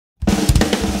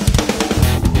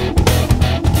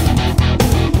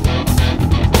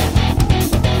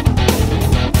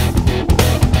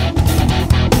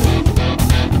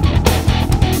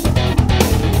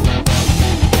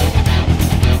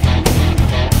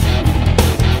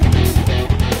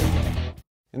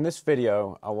In this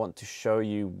video, I want to show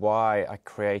you why I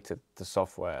created the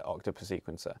software Octopus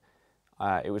Sequencer.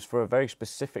 It was for a very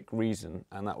specific reason,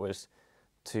 and that was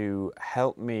to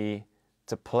help me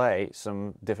to play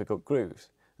some difficult grooves.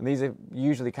 And these are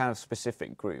usually kind of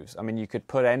specific grooves. I mean, you could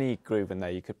put any groove in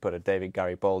there. You could put a David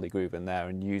Garibaldi groove in there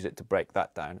and use it to break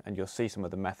that down, and you'll see some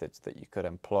of the methods that you could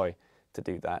employ to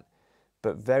do that.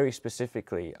 But very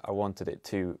specifically, I wanted it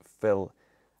to fill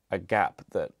a gap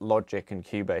that Logic and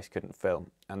Cubase couldn't fill,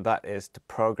 and that is to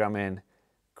program in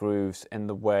grooves in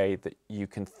the way that you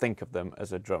can think of them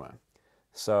as a drummer.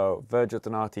 So Virgil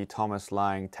Donati, Thomas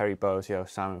Lang, Terry Bozzio,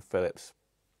 Simon Phillips,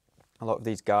 a lot of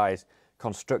these guys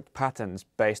construct patterns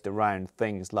based around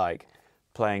things like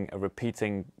playing a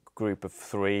repeating group of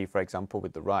 3, for example,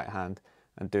 with the right hand,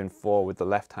 and doing 4 with the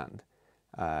left hand.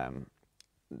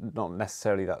 Not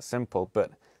necessarily that simple,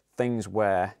 but things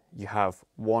where you have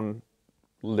one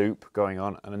loop going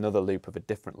on and another loop of a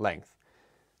different length.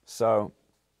 So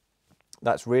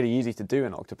that's really easy to do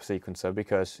in Octopus Sequencer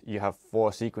because you have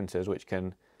 4 sequences which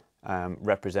can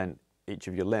represent each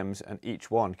of your limbs, and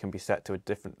each one can be set to a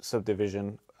different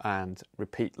subdivision and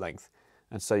repeat length,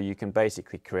 and so you can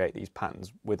basically create these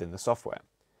patterns within the software.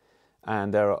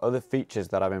 And there are other features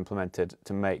that I've implemented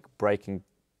to make breaking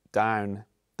down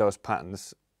those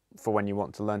patterns for when you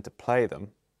want to learn to play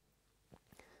them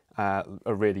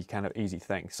a really kind of easy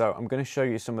thing. So I'm going to show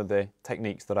you some of the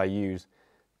techniques that I use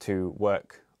to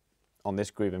work on this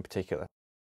groove in particular.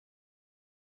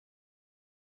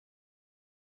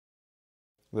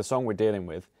 The song we're dealing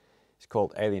with is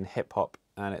called Alien Hip Hop,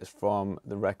 and it's from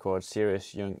the record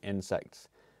Serious Young Insects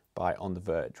by On The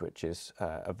Verge, which is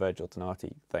a Virgil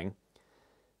Donati thing.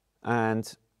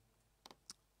 And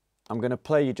I'm going to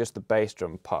play you just the bass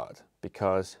drum part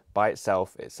because by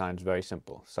itself it sounds very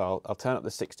simple. So I'll turn up the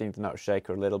 16th note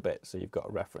shaker a little bit so you've got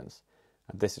a reference.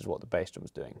 And this is what the bass drum's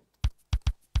doing.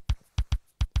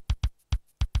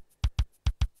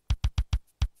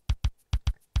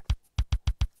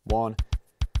 One.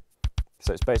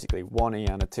 So it's basically 1 E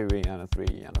and a 2 E and a 3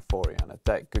 E and a 4 E and a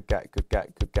deck, good get, good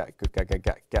get, good get, good get, good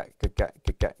get, good get, good get,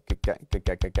 good get, good get, good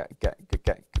get, good get, good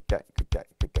get, good get, good get,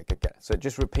 good get, good get. So it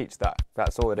just repeats that.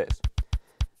 That's all it is.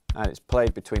 And it's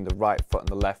played between the right foot and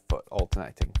the left foot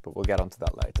alternating, but we'll get onto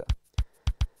that later.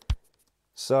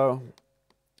 So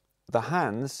the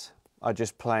hands are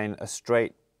just playing a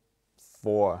straight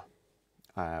 4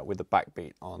 with the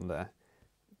backbeat on the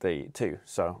 2,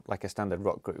 so like a standard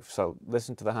rock groove. So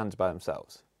listen to the hands by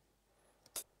themselves.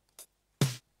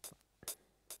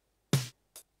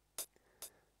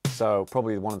 So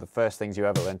probably one of the first things you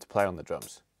ever learn to play on the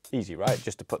drums. Easy, right?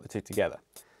 Just to put the 2 together.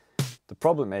 The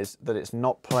problem is that it's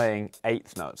not playing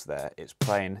 8th notes there, it's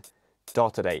playing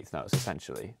dotted 8th notes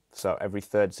essentially. So every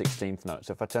 3rd, 16th note.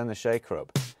 So if I turn the shaker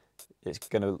up, it's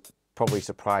going to probably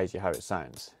surprise you how it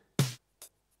sounds.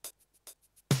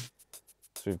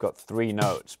 So we've got 3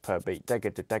 notes per beat.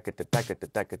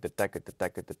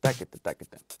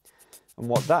 And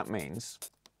what that means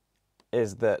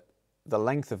is that the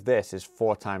length of this is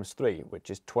 4 times 3, which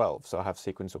is 12. So I have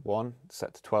sequence of 1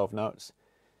 set to 12 notes,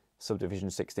 subdivision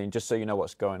 16. Just so you know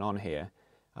what's going on here,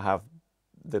 I have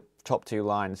the top 2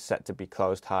 lines set to be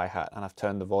closed hi-hat, and I've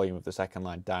turned the volume of the second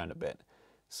line down a bit.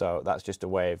 So that's just a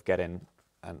way of getting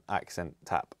an accent,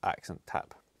 tap, accent,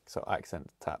 tap. So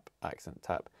accent, tap, accent,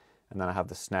 tap. And then I have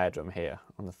the snare drum here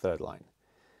on the 3rd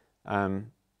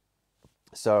line.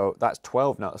 So that's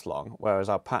 12 notes long, whereas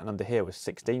our pattern under here was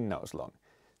 16 notes long.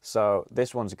 So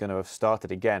this one's going to have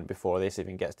started again before this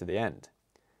even gets to the end.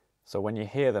 So when you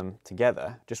hear them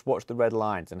together, just watch the red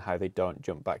lines and how they don't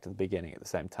jump back to the beginning at the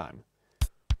same time.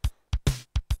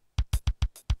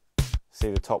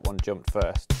 See, the top one jumped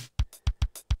first,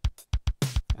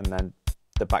 and then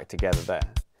they're back together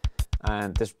there.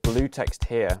 And this blue text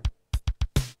here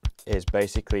is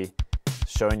basically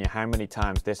showing you how many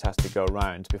times this has to go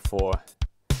round before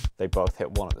they both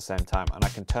hit 1 at the same time. And I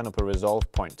can turn up a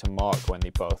resolve point to mark when they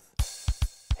both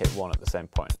hit 1 at the same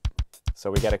point.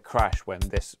 So we get a crash when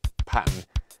this pattern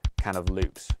kind of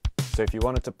loops. So if you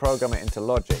wanted to program it into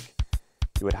Logic,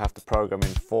 you would have to program in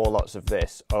 4 lots of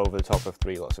this over the top of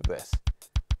 3 lots of this.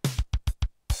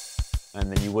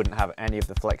 And then you wouldn't have any of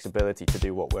the flexibility to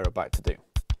do what we're about to do.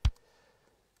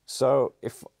 So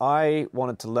if I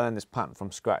wanted to learn this pattern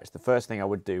from scratch, the first thing I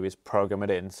would do is program it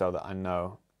in so that I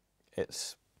know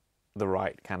it's the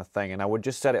right kind of thing. And I would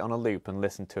just set it on a loop and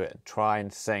listen to it and try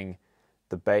and sing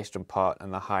the bass drum part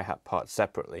and the hi-hat part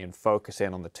separately and focus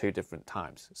in on the 2 different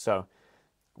times. So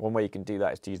one way you can do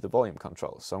that is to use the volume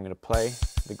control. So I'm going to play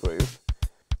the groove.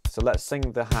 So let's sing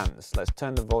the hands. Let's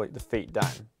turn the feet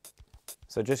down.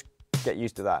 So just get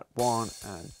used to that. 1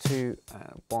 and 2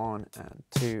 and 1 and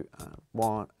 2 and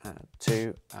 1 and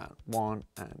 2 and 1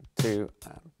 and 2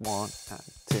 and 1 and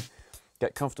 2.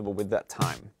 Get comfortable with that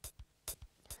time.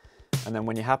 And then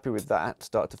when you're happy with that,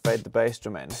 start to fade the bass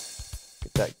drum in. 1,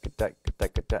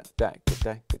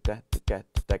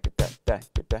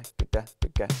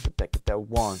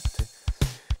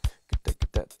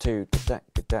 2,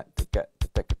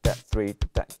 3.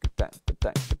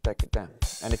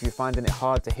 And if you're finding it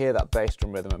hard to hear that bass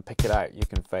drum rhythm and pick it out, you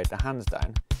can fade the hands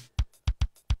down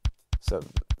so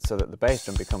that the bass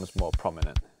drum becomes more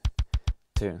prominent.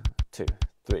 2, 2,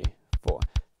 3, 4,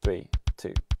 3,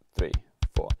 2, 3,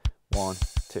 4. 1,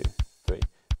 2, 3,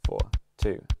 4,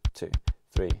 2, 2,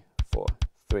 3, 4,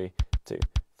 3, 2,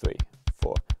 3,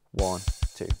 4. 1,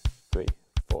 2, 3,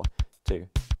 4, 2,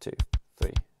 2,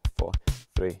 3, 4,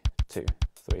 3, 2,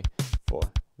 3, 4.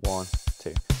 1,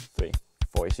 2, 3,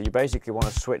 4. So you basically want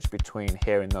to switch between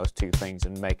hearing those two things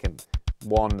and making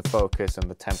one the focus and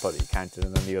the tempo that you counted,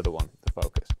 and then the other one the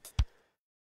focus.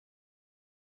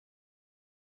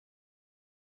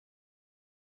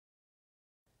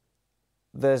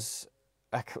 There's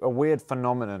a weird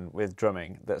phenomenon with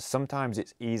drumming that sometimes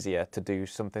it's easier to do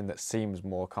something that seems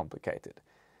more complicated.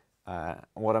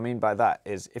 What I mean by that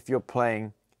is if you're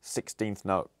playing 16th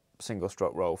note single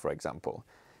stroke roll, for example,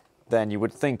 then you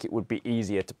would think it would be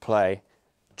easier to play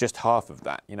just half of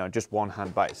that, you know, just one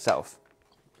hand by itself.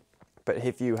 But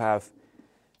if you have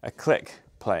a click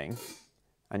playing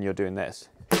and you're doing this,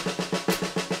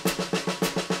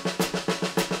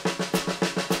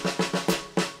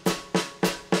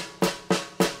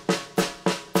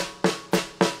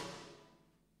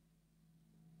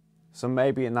 so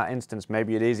maybe in that instance,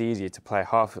 maybe it is easier to play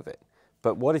half of it.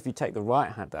 But what if you take the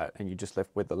right hand out and you just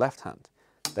lift with the left hand?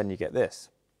 Then you get this.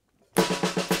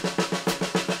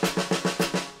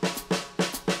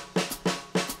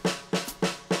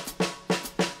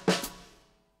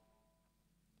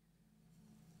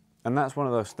 And that's one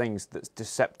of those things that's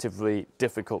deceptively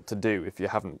difficult to do if you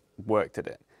haven't worked at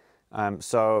it.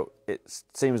 So it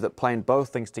seems that playing both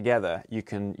things together, you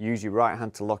can use your right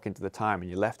hand to lock into the time and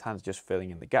your left hand's just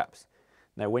filling in the gaps.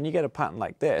 Now, when you get a pattern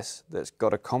like this, that's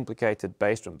got a complicated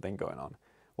bass drum thing going on,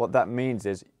 what that means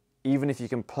is, even if you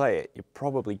can play it, you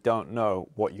probably don't know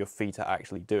what your feet are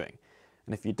actually doing.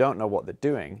 And if you don't know what they're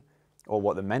doing, or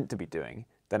what they're meant to be doing,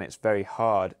 then it's very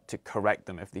hard to correct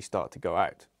them if they start to go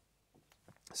out.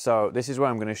 So this is where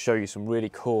I'm going to show you some really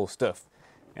cool stuff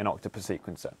in Octopus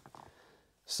Sequencer.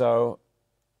 So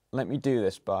let me do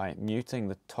this by muting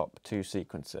the top two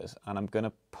sequences, and I'm going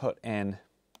to put in,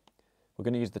 we're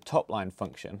going to use the top line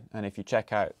function, and if you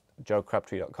check out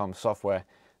joecrabtree.com software,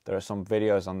 there are some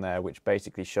videos on there which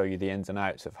basically show you the ins and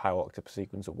outs of how Octopus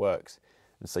Sequencer works,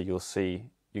 and so you'll see,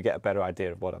 you get a better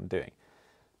idea of what I'm doing.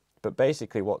 But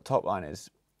basically what top line is,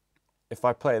 if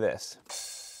I play this,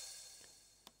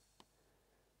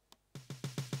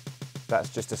 that's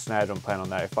just a snare drum playing on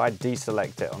there. If I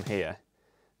deselect it on here,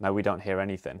 now we don't hear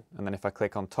anything. And then if I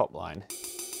click on top line,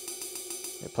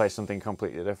 it plays something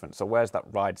completely different. So where's that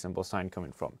ride cymbal sound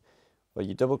coming from? Well,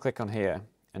 you double click on here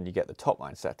and you get the top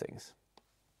line settings.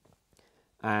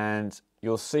 And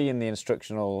you'll see in the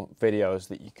instructional videos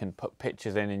that you can put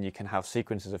pitches in and you can have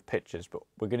sequences of pitches, but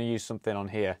we're going to use something on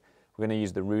here. We're going to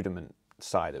use the rudiment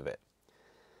side of it.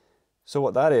 So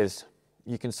what that is,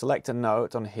 you can select a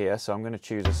note on here. So I'm going to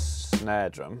choose a snare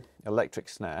drum, electric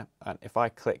snare, and if I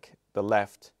click the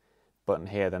left button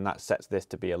here, then that sets this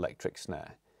to be electric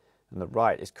snare, and the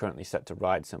right is currently set to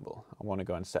ride cymbal. I want to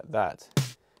go and set that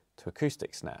to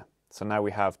acoustic snare. So now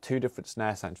we have two different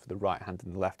snare sounds for the right hand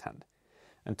and the left hand,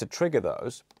 and to trigger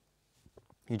those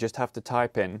you just have to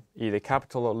type in either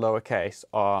capital or lowercase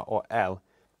r or l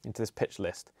into this pitch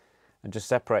list and just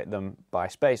separate them by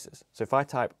spaces. So if I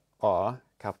type R,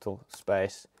 capital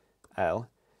space L,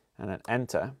 and then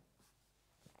enter.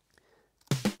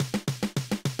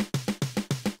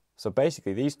 So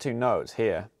basically these two notes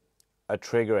here are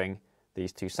triggering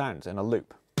these two sounds in a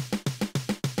loop.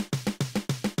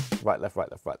 Right, left, right,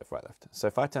 left, right, left, right, left. So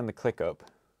if I turn the click up,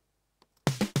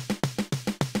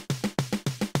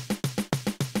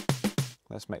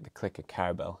 let's make the click a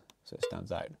cowbell so it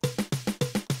stands out.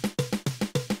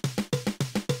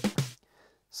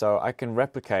 So I can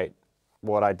replicate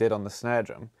what I did on the snare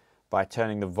drum by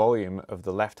turning the volume of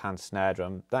the left-hand snare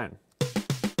drum down.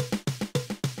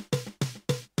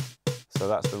 So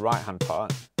that's the right-hand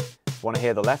part. If you want to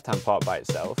hear the left-hand part by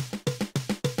itself,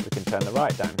 we can turn the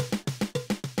right down.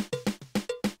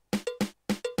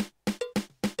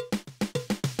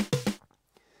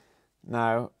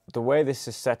 Now, the way this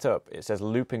is set up, it says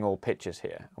looping all pitches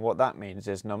here. And what that means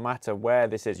is no matter where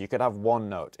this is, you could have one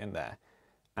note in there,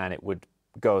 and it would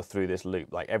go through this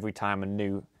loop. Like every time a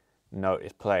new note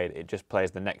is played, it just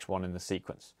plays the next one in the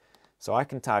sequence. So I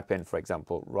can type in, for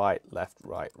example, right, left,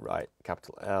 right,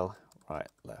 capital L, right,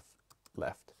 left,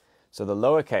 left. So the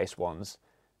lowercase ones,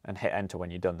 and hit enter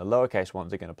when you're done, the lowercase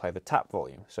ones are going to play the tap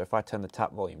volume. So if I turn the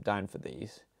tap volume down for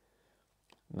these,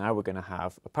 now we're going to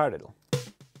have a paradiddle,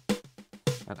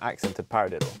 an accented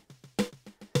paradiddle.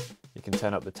 You can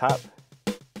turn up the tap,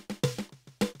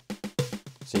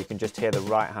 so you can just hear the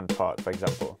right hand part, for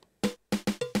example,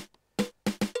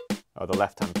 or the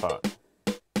left hand part.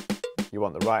 You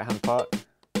want the right hand part.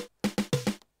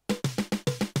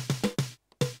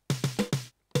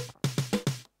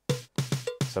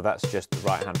 So that's just the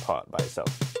right hand part by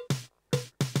itself.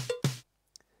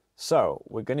 So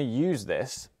we're going to use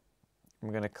this, I'm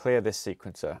going to clear this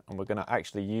sequencer, and we're going to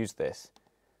actually use this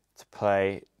to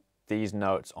play these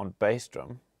notes on bass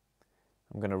drum.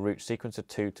 I'm going to route sequencer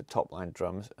 2 to top line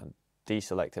drums and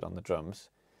deselect it on the drums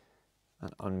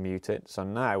and unmute it. So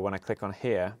now when I click on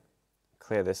here,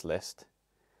 clear this list,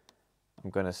 I'm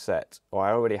going to set, or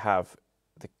I already have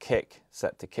the kick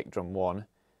set to kick drum 1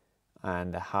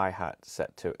 and the hi-hat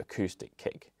set to acoustic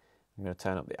kick. I'm going to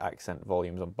turn up the accent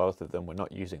volumes on both of them. We're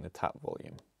not using the tap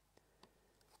volume.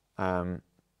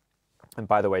 And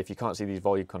by the way, if you can't see these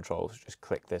volume controls, just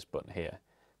click this button here.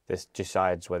 This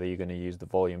decides whether you're going to use the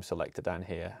volume selector down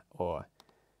here or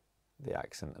the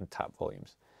accent and tap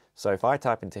volumes. So if I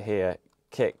type into here,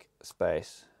 kick,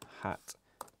 space, hat,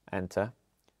 enter,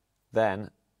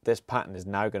 then this pattern is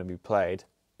now going to be played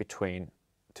between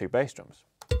two bass drums.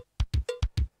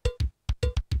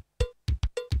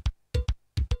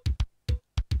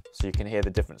 So you can hear the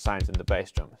different sounds in the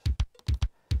bass drums.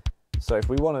 So if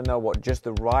we want to know what just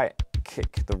the right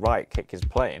kick is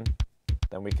playing,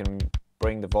 then we can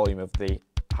bring the volume of the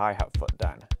hi-hat foot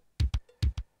down.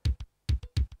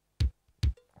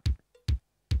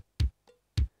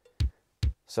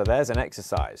 So there's an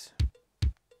exercise.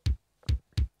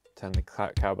 Turn the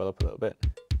cowbell up a little bit.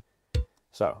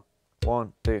 So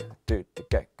 1, 2, 2,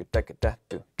 get good, get good, get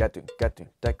do, get do, get do,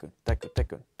 get good, get good, get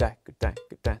good, get good, get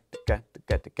good, get do,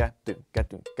 get do, get do, get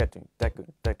do, get do,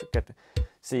 get good, get do.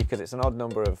 See, because it's an odd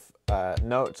number of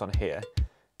notes on here,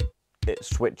 it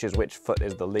switches which foot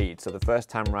is the lead. So the first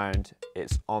time round,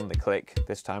 it's on the click.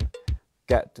 This time,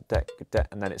 get to, get,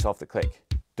 and then it's off the click.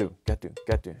 Do, get do,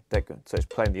 get do, get good. So it's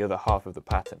playing the other half of the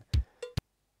pattern.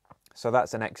 So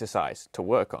that's an exercise to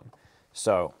work on.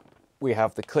 So we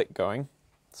have the click going.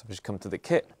 So I've just come to the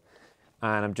kit,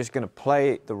 and I'm just going to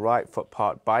play the right foot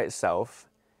part by itself,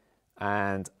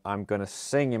 and I'm going to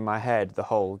sing in my head the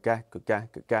whole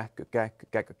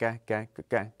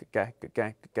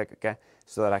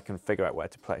so that I can figure out where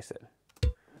to place it.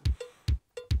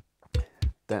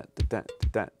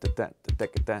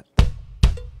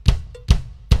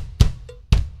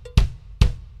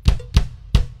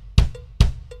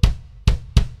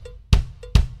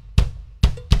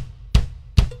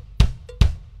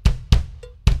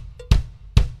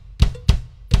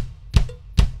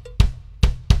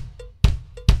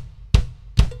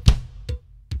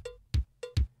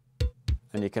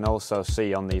 And you can also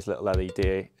see on these little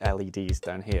LEDs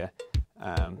down here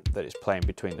that it's playing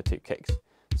between the two kicks.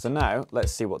 So now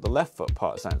let's see what the left foot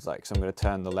part sounds like. So I'm going to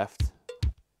turn the left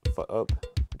foot up,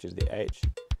 which is the H,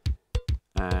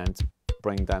 and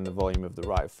bring down the volume of the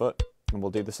right foot, and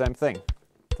we'll do the same thing.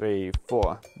 3,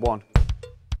 4, 1.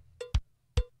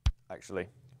 Actually,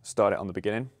 start it on the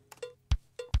beginning.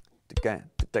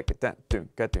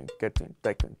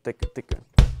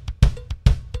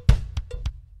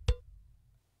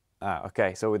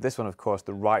 Okay, so with this one, of course,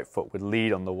 the right foot would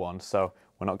lead on the one, so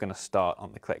we're not going to start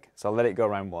on the click. So I'll let it go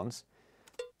around once.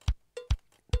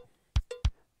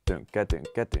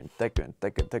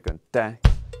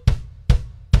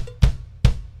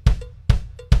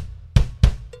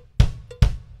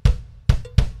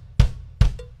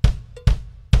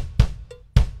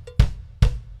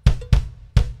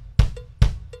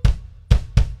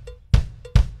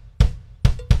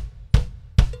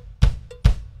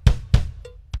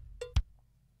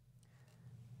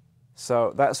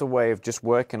 So that's a way of just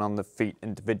working on the feet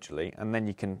individually, and then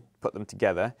you can put them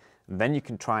together, and then you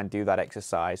can try and do that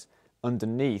exercise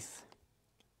underneath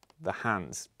the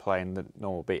hands playing the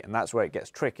normal beat, and that's where it gets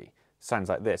tricky. Sounds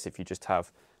like this if you just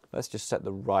have, let's just set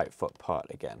the right foot part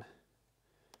again.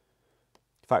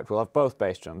 In fact, we'll have both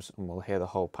bass drums and we'll hear the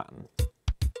whole pattern.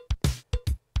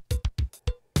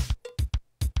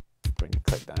 Bring the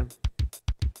click down.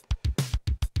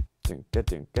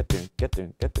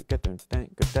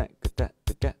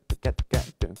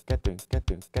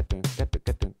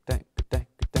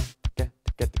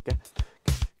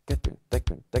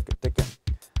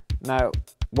 Now,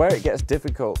 Where it gets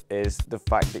difficult is the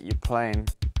fact that you're playing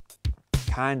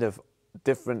kind of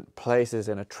different places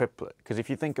in a triplet. Because if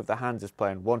you think of the hands as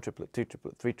playing 1 triplet, 2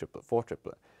 triplet, 3 triplet, 4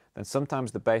 triplet, then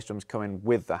sometimes the bass drums come in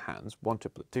with the hands, 1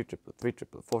 triplet, 2 triplet, 3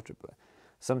 triplet, 4 triplet.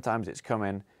 Sometimes it's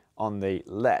coming on the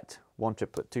let, 1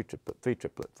 triplet, 2 triplet, 3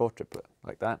 triplet, 4 triplet,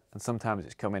 like that. And sometimes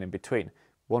it's coming in between,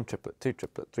 1 triplet, 2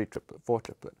 triplet, 3 triplet, 4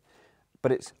 triplet.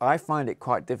 But I find it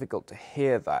quite difficult to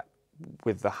hear that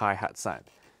with the hi-hat sound.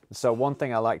 So one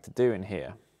thing I like to do in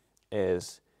here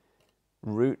is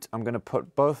root. I'm going to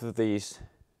put both of these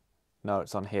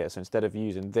notes on here. So instead of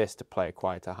using this to play a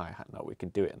quieter hi-hat note, we can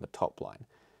do it in the top line.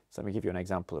 So let me give you an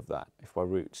example of that. If I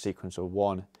root sequencer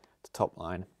 1 to top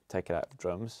line, take it out of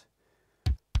drums.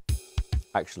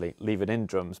 Actually, leave it in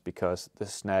drums because the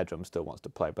snare drum still wants to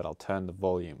play, but I'll turn the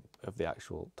volume of the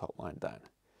actual top line down.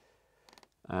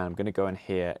 And I'm going to go in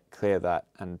here, clear that,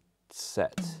 and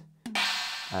set.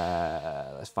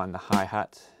 Let's find the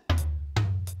hi-hat.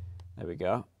 There we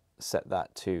go. Set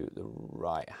that to the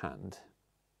right hand.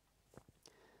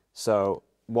 So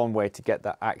one way to get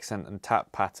that accent and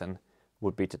tap pattern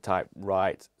would be to type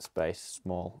right space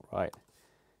small right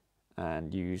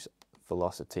and use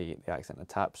velocity, the accent and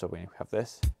tap. So we have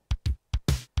this.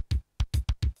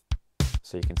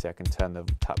 So you can see I can turn the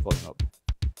tap volume up.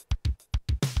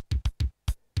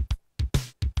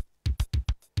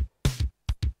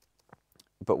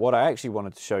 But what I actually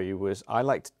wanted to show you was I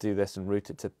like to do this and route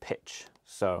it to pitch.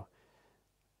 So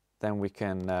then we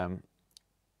can,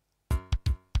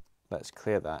 let's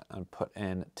clear that and put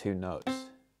in 2 notes.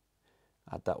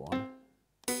 Add that one.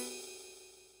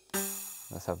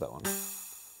 Let's have that one.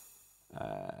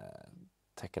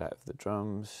 Take it out of the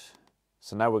drums.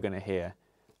 So now we're going to hear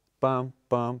bum,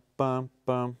 bum, bum,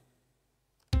 bum.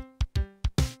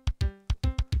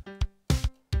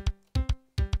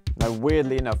 Now,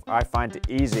 weirdly enough, I find it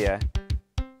easier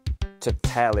to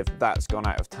tell if that's gone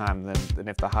out of time than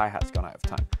if the hi-hat's gone out of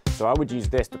time. So I would use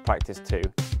this to practice too.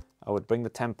 I would bring the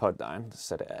tempo down,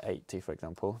 set it at 80 for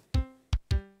example.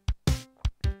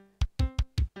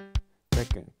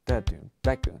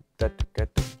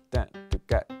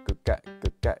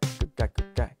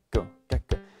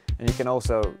 And you can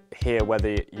also hear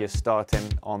whether you're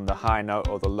starting on the high note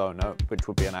or the low note, which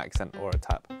would be an accent or a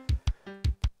tap.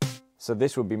 So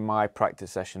this would be my practice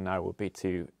session now, would be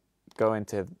to go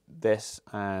into this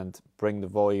and bring the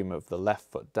volume of the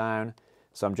left foot down.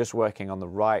 So I'm just working on the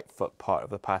right foot part of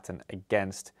the pattern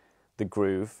against the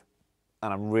groove,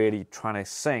 and I'm really trying to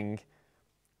sing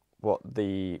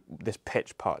this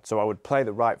pitch part. So I would play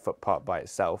the right foot part by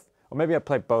itself, or maybe I'd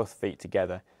play both feet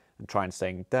together and try and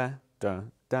sing da, da,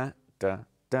 da, da,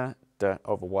 da, da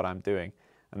over what I'm doing.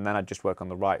 And then I'd just work on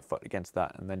the right foot against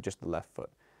that, and then just the left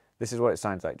foot. This is what it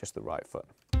sounds like, just the right foot.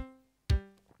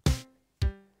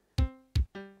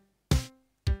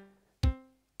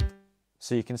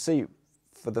 So you can see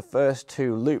for the first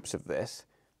 2 loops of this,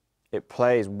 it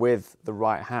plays with the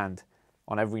right hand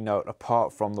on every note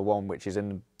apart from the one which is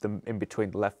in between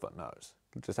the left foot notes.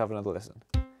 Just have another listen.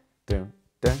 Do,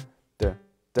 da, da,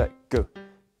 da, go,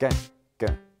 ga,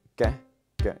 ga, ga,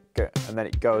 ga, ga. And then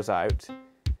it goes out.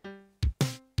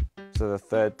 So the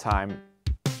third time,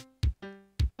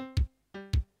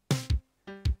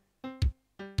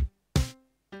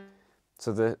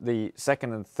 so the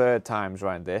second and third times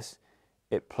around this,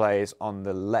 it plays on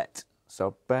the let.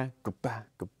 So ba, go ba,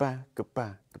 go ba, go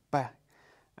ba, go ba.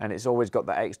 And it's always got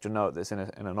that extra note that's in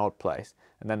an odd place.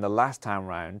 And then the last time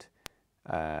round,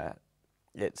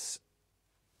 it's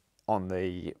on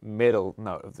the middle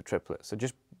note of the triplet. So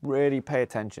just really pay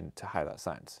attention to how that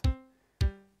sounds.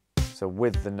 So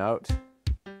with the note,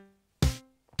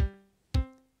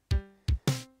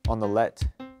 on the let,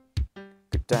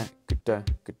 ga-da, ga-da,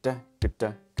 ga-da,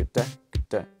 ga-da, ga-da,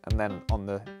 ga-da, and then on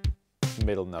the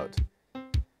middle note.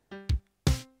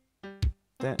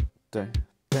 Da, da,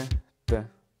 da, da,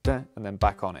 da, and then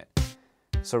back on it.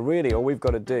 So really all we've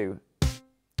got to do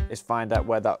is find out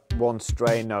where that one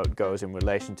stray note goes in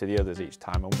relation to the others each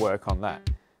time and work on that.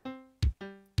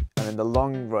 And in the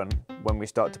long run, when we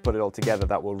start to put it all together,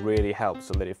 that will really help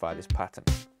solidify this pattern.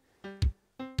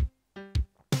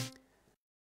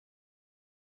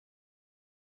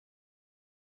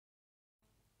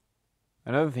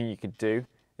 Another thing you could do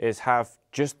is have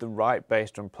just the right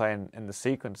bass drum playing in the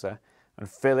sequencer and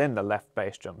fill in the left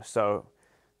bass drum. So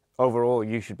overall,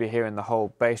 you should be hearing the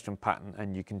whole bass drum pattern,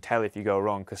 and you can tell if you go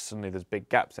wrong because suddenly there's big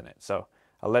gaps in it. So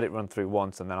I'll let it run through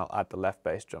once and then I'll add the left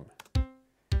bass drum.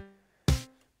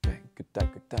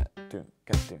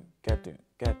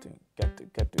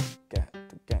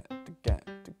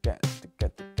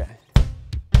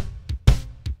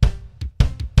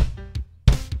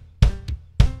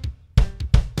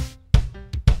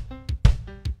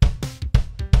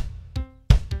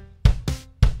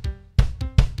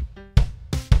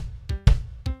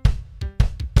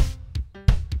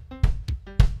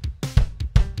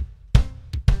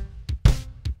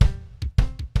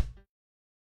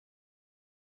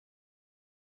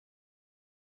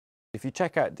 if you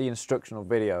check out the instructional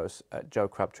videos at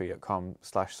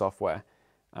joecrabtree.com/software,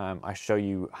 I show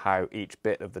you how each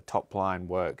bit of the top line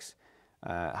works,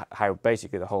 how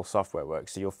basically the whole software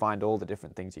works. So you'll find all the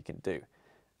different things you can do.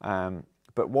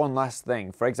 But one last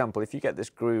thing, for example, if you get this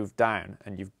groove down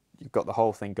and you've got the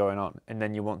whole thing going on, and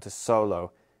then you want to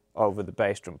solo over the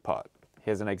bass drum part,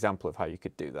 here's an example of how you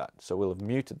could do that. So we'll have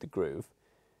muted the groove.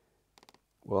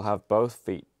 We'll have both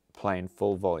feet playing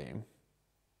full volume.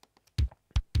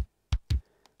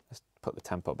 Let's put the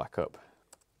tempo back up.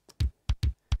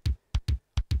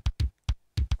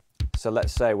 So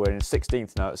let's say we're in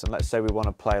 16th notes, and let's say we want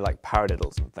to play like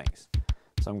paradiddles and things.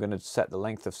 So I'm going to set the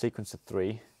length of sequence of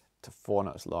 3 to 4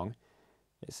 notes long.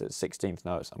 It's at 16th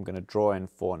notes. I'm going to draw in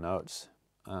 4 notes.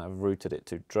 I've routed it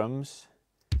to drums.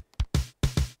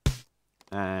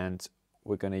 And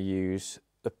we're going to use,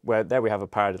 there we have a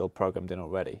paradiddle programmed in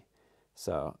already.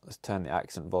 So let's turn the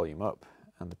accent volume up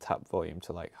and the tap volume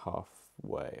to like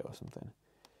halfway or something.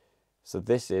 So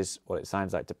this is what it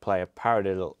sounds like to play a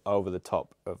paradiddle over the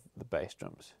top of the bass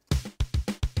drums.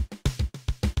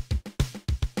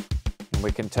 And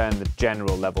we can turn the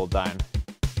general level down.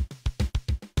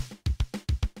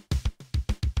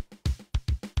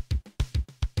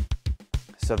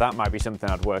 So that might be something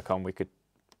I'd work on. We could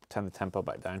turn the tempo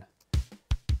back down.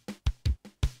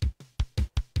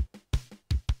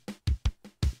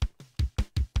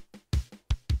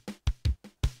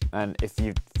 And if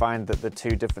you find that the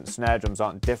 2 different snare drums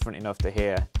aren't different enough to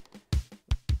hear,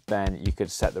 then you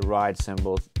could set the ride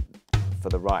cymbal for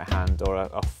the right hand, or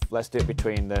let's do it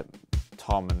between the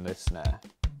tom and the snare.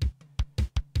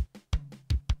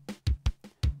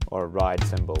 Or a ride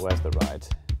cymbal. Where's the ride?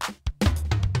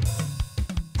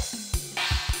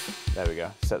 There we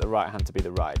go. Set the right hand to be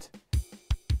the ride.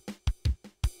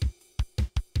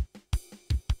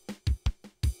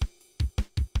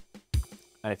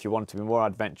 And if you want to be more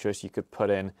adventurous, you could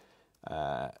put in,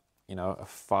 you know, a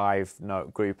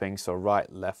 5-note grouping. So right,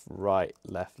 left,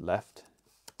 left.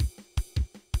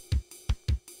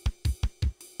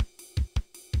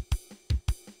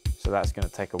 So that's going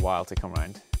to take a while to come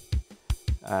around.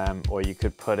 Or you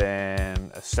could put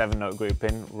in a 7-note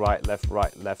grouping, right, left,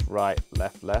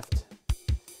 left.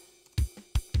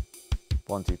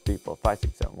 1, 2, 3, 4, 5,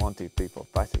 6, 7, 1, 2, 3, 4,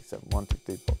 5, 6, 7, 1, 2,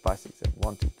 3, 4, 5, 6, 7,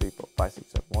 1, 2, 3, 4, 5, 6,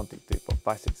 7, 1, 2, 3, 4,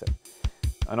 5, 6, 7.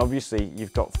 And obviously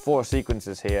you've got 4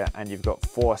 sequences here, and you've got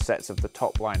 4 sets of the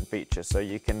top line features, so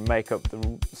you can make up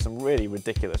some really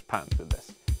ridiculous patterns with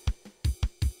this.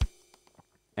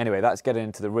 Anyway, that's getting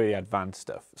into the really advanced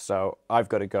stuff. So I've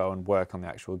got to go and work on the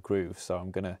actual groove, so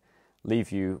I'm going to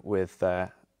leave you with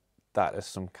that as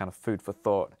some kind of food for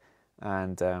thought,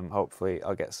 and hopefully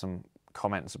I'll get some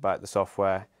comments about the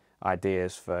software,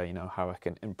 ideas for, you know, how I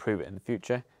can improve it in the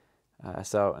future.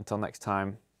 So until next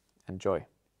time, enjoy.